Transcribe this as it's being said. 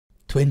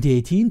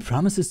2018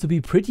 promises to be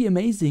pretty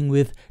amazing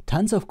with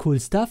tons of cool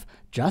stuff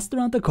just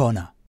around the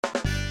corner.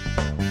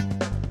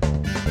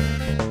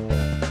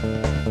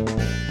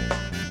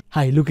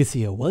 Hi, Lucas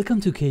here. Welcome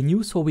to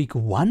K-News for week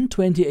 1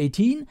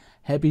 2018.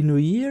 Happy New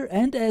Year,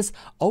 and as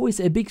always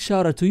a big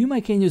shout out to you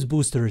my K-News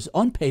boosters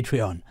on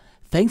Patreon.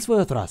 Thanks for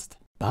your trust.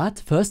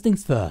 But first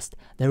things first,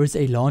 there is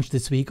a launch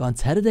this week on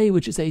Saturday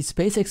which is a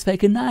SpaceX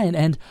Falcon 9,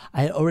 and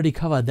I already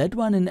covered that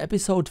one in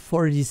episode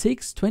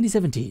 46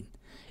 2017.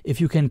 If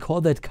you can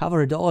call that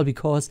cover at all,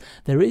 because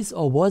there is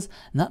or was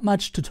not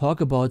much to talk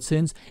about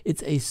since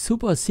it's a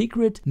super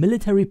secret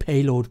military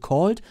payload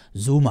called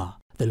ZUMA.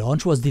 The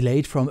launch was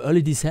delayed from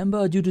early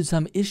December due to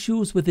some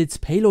issues with its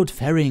payload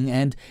fairing,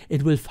 and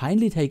it will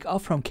finally take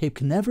off from Cape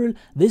Canaveral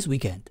this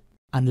weekend.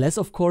 Unless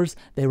of course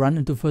they run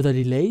into further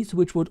delays,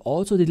 which would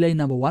also delay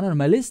number 1 on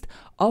my list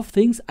of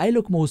things I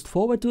look most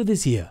forward to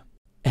this year.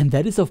 And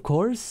that is of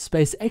course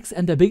SpaceX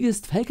and their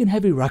biggest Falcon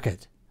Heavy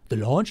rocket. The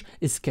launch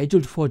is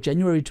scheduled for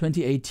January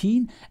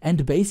 2018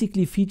 and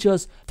basically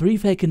features 3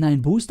 Falcon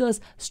 9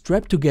 boosters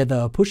strapped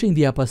together, pushing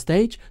the upper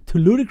stage to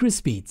ludicrous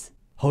speeds.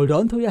 Hold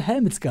on to your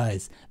helmets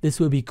guys, this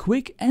will be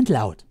quick and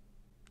loud.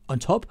 On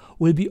top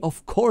will be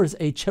of course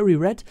a cherry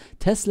red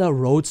Tesla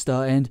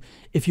Roadster, and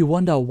if you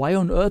wonder why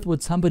on earth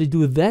would somebody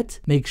do that,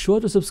 make sure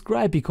to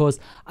subscribe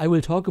because I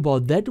will talk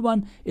about that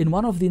one in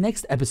one of the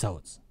next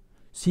episodes.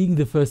 Seeing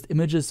the first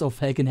images of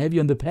Falcon Heavy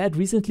on the pad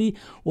recently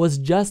was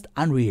just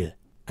unreal.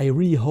 I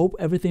really hope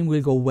everything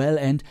will go well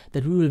and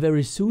that we will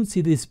very soon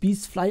see this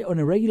beast fly on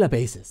a regular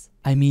basis.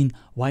 I mean,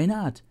 why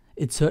not?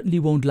 It certainly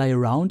won't lie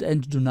around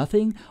and do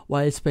nothing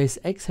while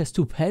SpaceX has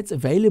 2 pads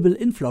available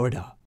in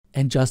Florida.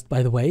 And just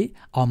by the way,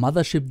 our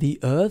mothership the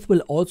Earth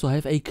will also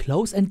have a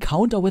close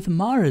encounter with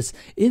Mars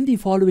in the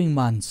following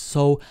months,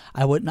 so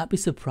I would not be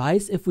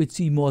surprised if we'd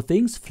see more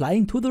things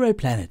flying to the red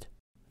planet.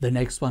 The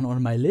next one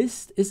on my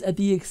list is at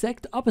the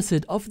exact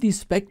opposite of the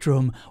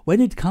spectrum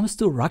when it comes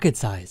to rocket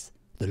size.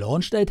 The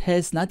launch date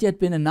has not yet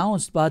been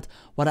announced, but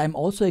what I'm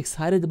also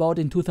excited about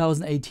in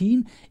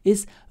 2018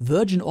 is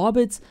Virgin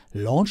Orbit's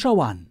Launcher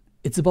 1.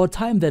 It's about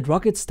time that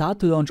rockets start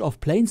to launch off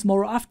planes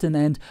more often,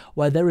 and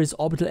while there is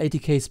Orbital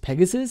ATK's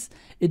Pegasus,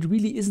 it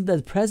really isn't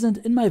that present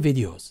in my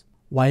videos.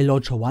 While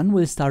Launcher 1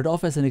 will start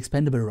off as an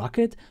expendable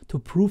rocket to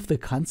prove the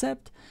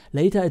concept,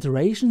 later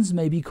iterations,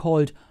 maybe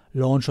called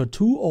Launcher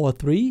 2 or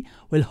 3,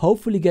 will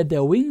hopefully get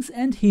their wings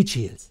and heat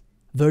shields.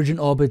 Virgin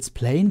Orbit's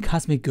plane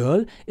Cosmic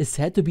Girl is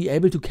said to be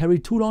able to carry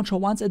 2 Launcher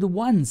 1s at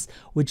once,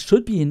 which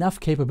should be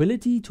enough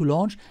capability to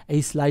launch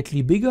a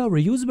slightly bigger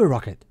reusable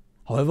rocket.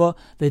 However,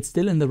 that's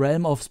still in the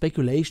realm of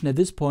speculation at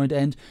this point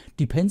and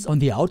depends on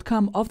the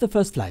outcome of the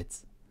first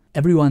flights.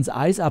 Everyone's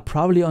eyes are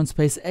probably on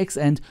SpaceX,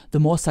 and the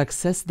more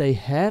success they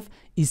have,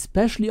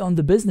 especially on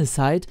the business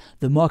side,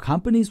 the more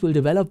companies will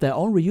develop their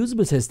own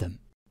reusable system.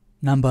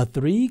 Number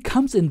 3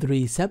 comes in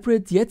 3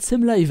 separate yet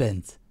similar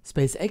events.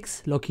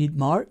 SpaceX, Lockheed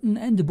Martin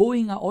and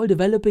Boeing are all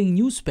developing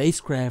new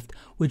spacecraft,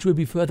 which will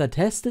be further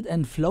tested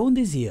and flown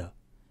this year.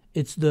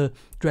 It's the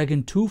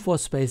Dragon 2 for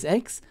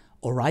SpaceX,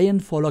 Orion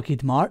for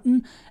Lockheed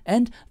Martin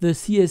and the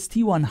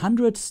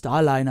CST-100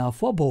 Starliner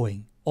for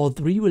Boeing. All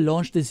 3 will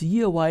launch this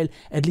year, while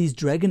at least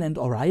Dragon and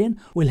Orion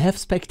will have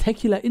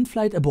spectacular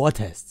in-flight abort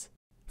tests.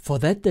 For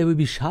that they will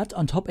be shot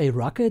on top a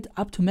rocket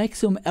up to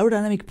maximum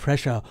aerodynamic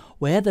pressure,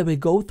 where they will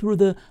go through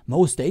the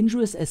most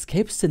dangerous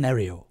escape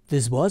scenario.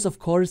 This was of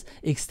course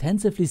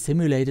extensively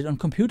simulated on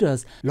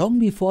computers long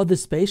before the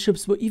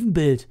spaceships were even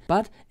built,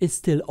 but it's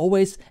still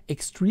always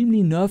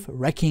extremely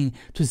nerve-wracking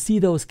to see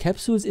those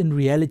capsules in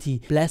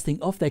reality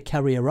blasting off their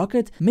carrier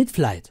rocket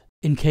mid-flight.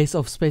 In case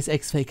of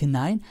SpaceX Falcon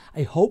 9,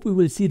 I hope we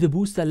will see the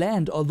booster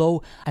land,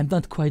 although I'm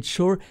not quite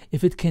sure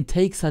if it can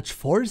take such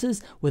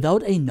forces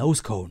without a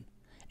nose cone.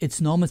 Its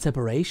normal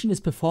separation is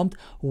performed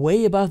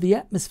way above the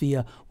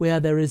atmosphere, where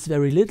there is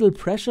very little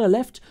pressure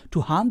left to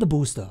harm the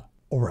booster.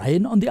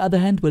 Orion on the other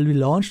hand will be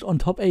launched on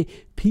top a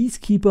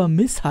Peacekeeper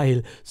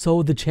missile,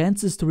 so the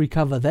chances to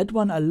recover that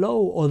one are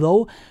low,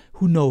 although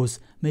who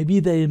knows, maybe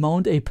they'll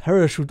mount a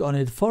parachute on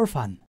it for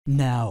fun.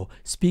 Now,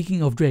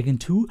 speaking of Dragon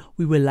 2,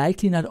 we will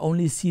likely not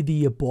only see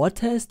the abort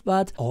test,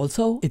 but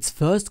also its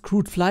first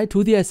crewed flight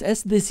to the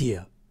ISS this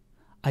year.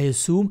 I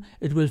assume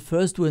it will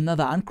first do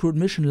another uncrewed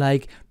mission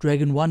like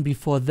Dragon 1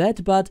 before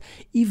that, but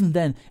even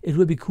then it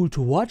will be cool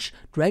to watch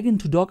Dragon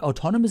to dock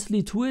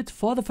autonomously to it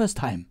for the first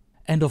time.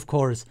 And of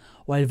course,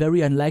 while very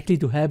unlikely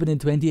to happen in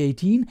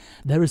 2018,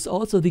 there is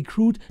also the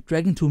crewed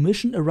Dragon 2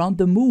 mission around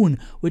the moon,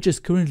 which is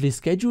currently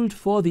scheduled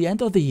for the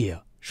end of the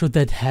year. Should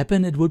that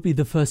happen, it would be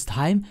the first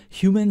time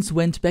humans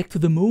went back to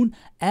the moon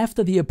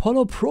after the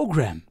Apollo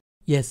program.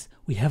 Yes,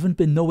 we haven't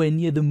been nowhere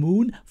near the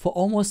moon for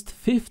almost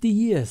 50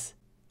 years.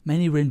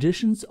 Many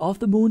renditions of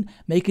the moon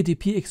make it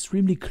appear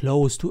extremely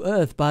close to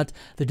Earth, but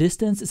the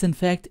distance is in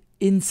fact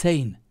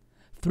insane.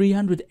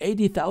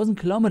 380,000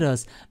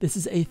 kilometers, this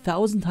is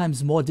 1,000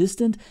 times more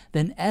distant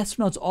than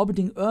astronauts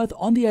orbiting Earth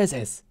on the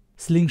ISS.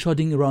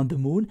 Slingshotting around the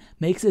moon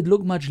makes it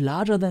look much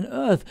larger than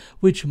Earth,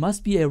 which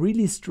must be a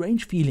really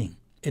strange feeling.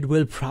 It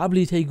will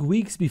probably take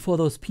weeks before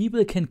those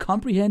people can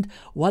comprehend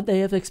what they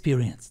have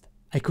experienced.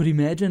 I could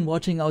imagine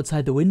watching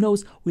outside the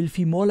windows will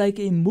feel more like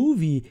a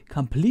movie,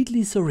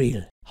 completely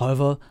surreal.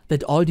 However,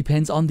 that all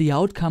depends on the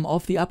outcome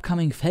of the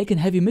upcoming Falcon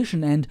Heavy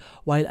mission, and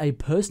while I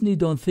personally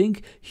don't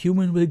think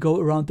human will go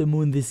around the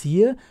moon this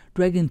year,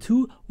 Dragon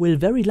 2 will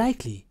very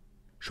likely.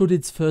 Should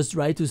its first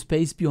ride to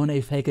space be on a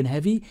Falcon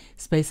Heavy,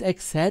 SpaceX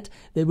said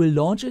they will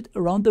launch it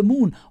around the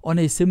moon on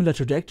a similar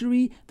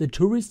trajectory the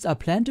tourists are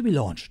planned to be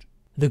launched.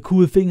 The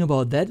cool thing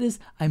about that is,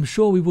 I'm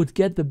sure we would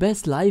get the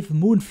best live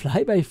moon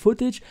flyby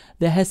footage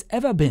there has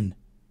ever been.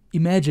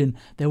 Imagine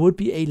there would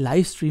be a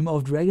live stream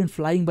of Dragon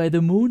flying by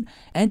the moon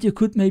and you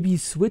could maybe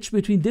switch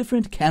between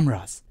different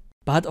cameras.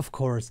 But of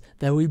course,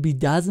 there will be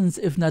dozens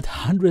if not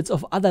hundreds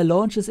of other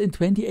launches in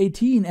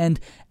 2018 and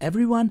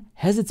everyone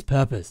has its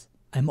purpose.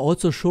 I'm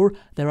also sure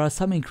there are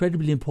some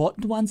incredibly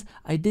important ones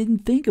I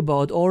didn't think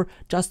about or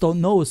just don't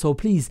know, so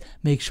please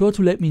make sure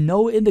to let me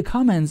know in the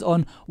comments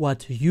on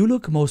what you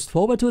look most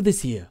forward to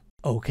this year.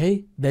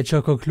 Okay, that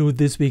shall conclude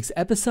this week's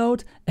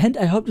episode and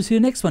I hope to see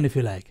you next one if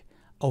you like.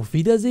 Auf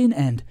Wiedersehen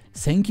and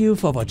thank you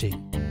for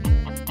watching.